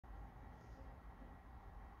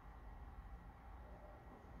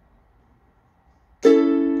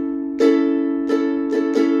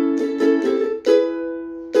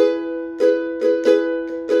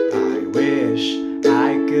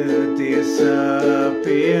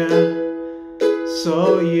disappear,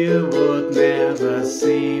 so you would never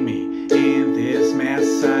see me in this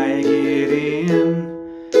mess I get in.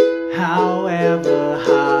 However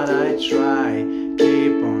hard I try,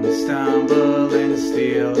 keep on stumbling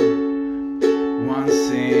still.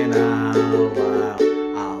 Once in a while,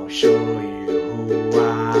 I'll show you who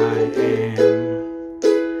I am.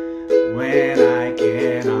 When I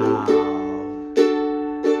get out,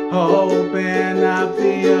 open up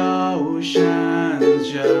the ocean,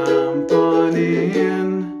 jump on in.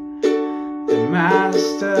 The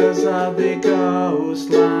masters of the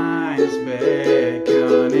coastlines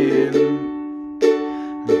beckoning.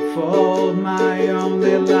 Unfold my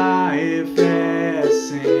only life as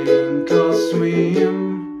sink or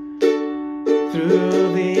swim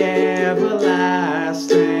through the everlasting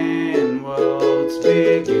world's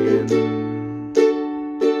begin.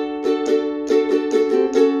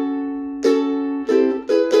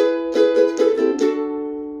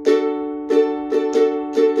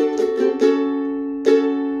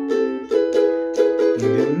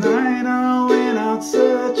 In the night I went out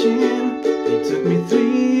searching. It took me 3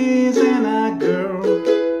 years and a girl.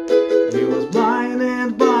 We was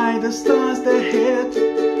blinded by the stars that hit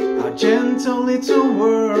our gentle little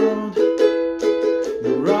world.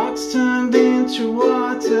 The rocks turned into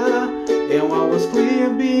water, and what was clear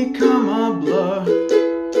become a blur.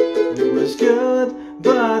 It was good,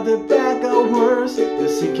 but the bad got worse. The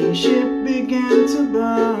sinking ship began to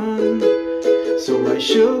burn. So I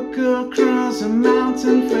shook across a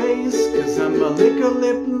mountain face, 'cause I'm a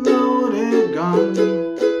liquorlip loaded gun.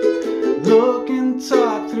 Look and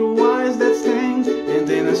talk through eyes that sting, and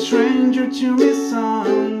then a stranger to me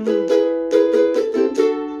sung.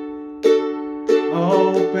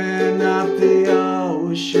 Open up the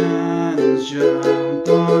oceans, jump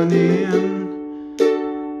on in.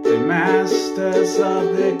 The masters of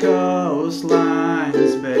the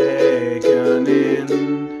coastlines beckoning.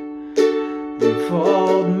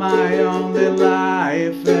 Unfold my only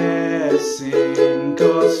life as sink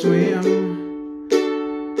or swim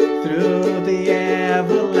through the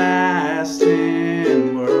everlasting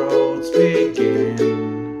world's begin.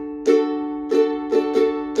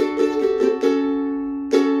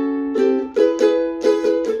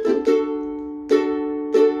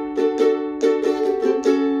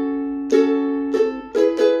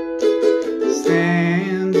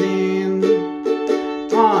 Standing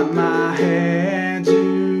on my head,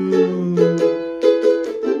 you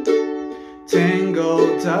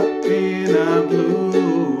tangled up in a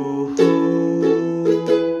blue,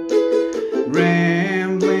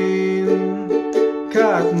 rambling,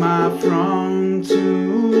 cut my front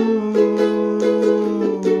too.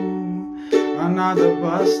 Another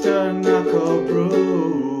buster knuckle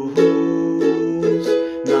bruise,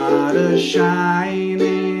 not a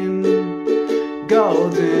shining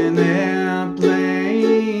golden airplane,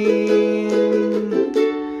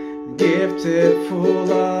 gifted full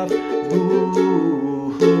of booze.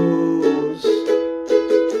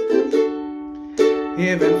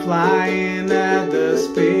 Even flying at the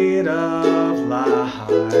speed of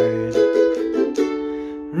light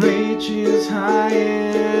reaches high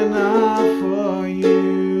enough for you.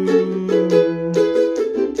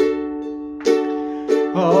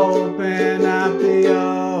 Open up the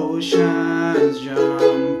oceans,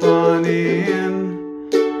 jump on in.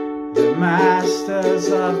 The masters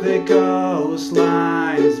of the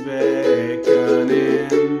coastlines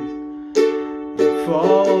beckoning.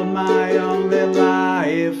 Unfold my only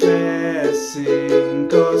life as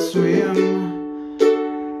sink or swim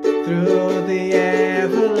through the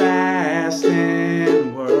everlasting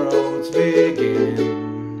world's begin.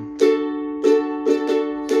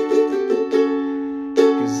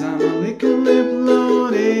 'Cause I'm a liquorlip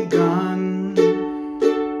loaded gun.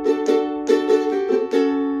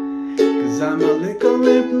 'Cause I'm a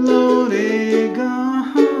liquorlip loaded gun.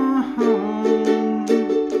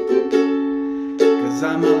 'Cause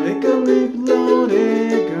I'm a liquorlip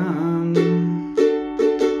loaded